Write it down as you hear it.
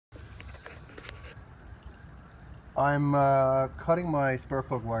I'm cutting my spark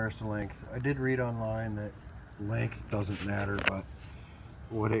plug wires to length. I did read online that length doesn't matter, but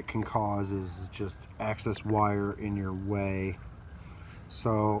what it can cause is just excess wire in your way.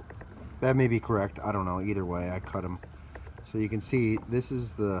 So that may be correct. I don't know. Either way, I cut them. So you can see this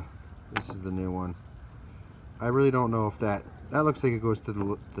is the new one. I really don't know if that looks like it goes to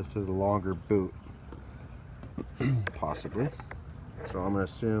the longer boot, possibly. So I'm gonna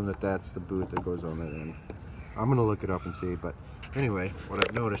assume that that's the boot that goes on that end. I'm gonna look it up and see, but anyway, what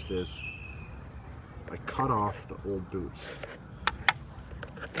I've noticed is I cut off the old boots,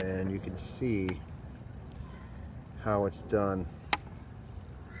 and you can see how it's done.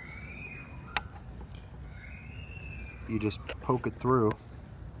 You just poke it through.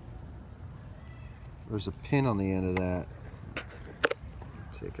 There's a pin on the end of that.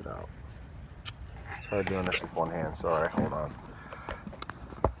 Take it out. It's hard doing this with one hand, sorry, hold on.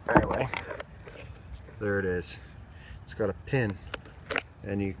 Anyway, there it is. It's got a pin,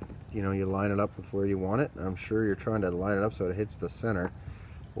 and you line it up with where you want it. I'm sure you're trying to line it up so it hits the center.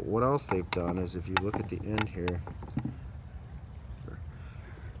 But what else they've done is, if you look at the end here,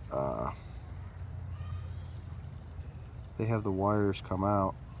 they have the wires come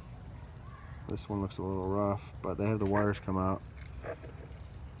out. This one looks a little rough, but they have the wires come out,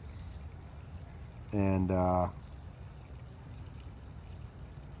 and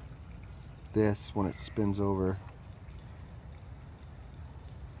this, when it spins over,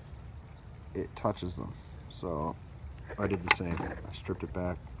 it touches them. So I did the same. I stripped it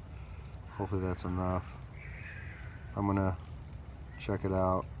back. Hopefully that's enough. I'm gonna check it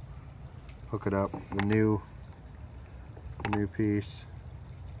out, hook it up. The new piece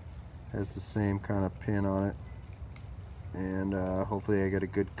has the same kind of pin on it, and hopefully I get a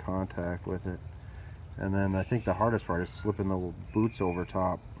good contact with it. And then I think the hardest part is slipping the boots over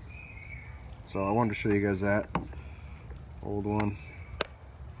top. So I wanted to show you guys that old one.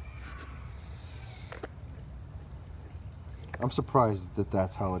 I'm surprised that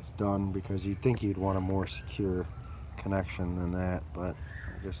that's how it's done, because you'd think you'd want a more secure connection than that, but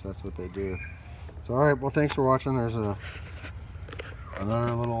I guess that's what they do. So alright, well, thanks for watching. There's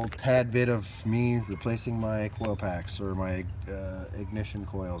another little tad bit of me replacing my coil packs, or my ignition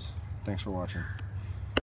coils. Thanks for watching.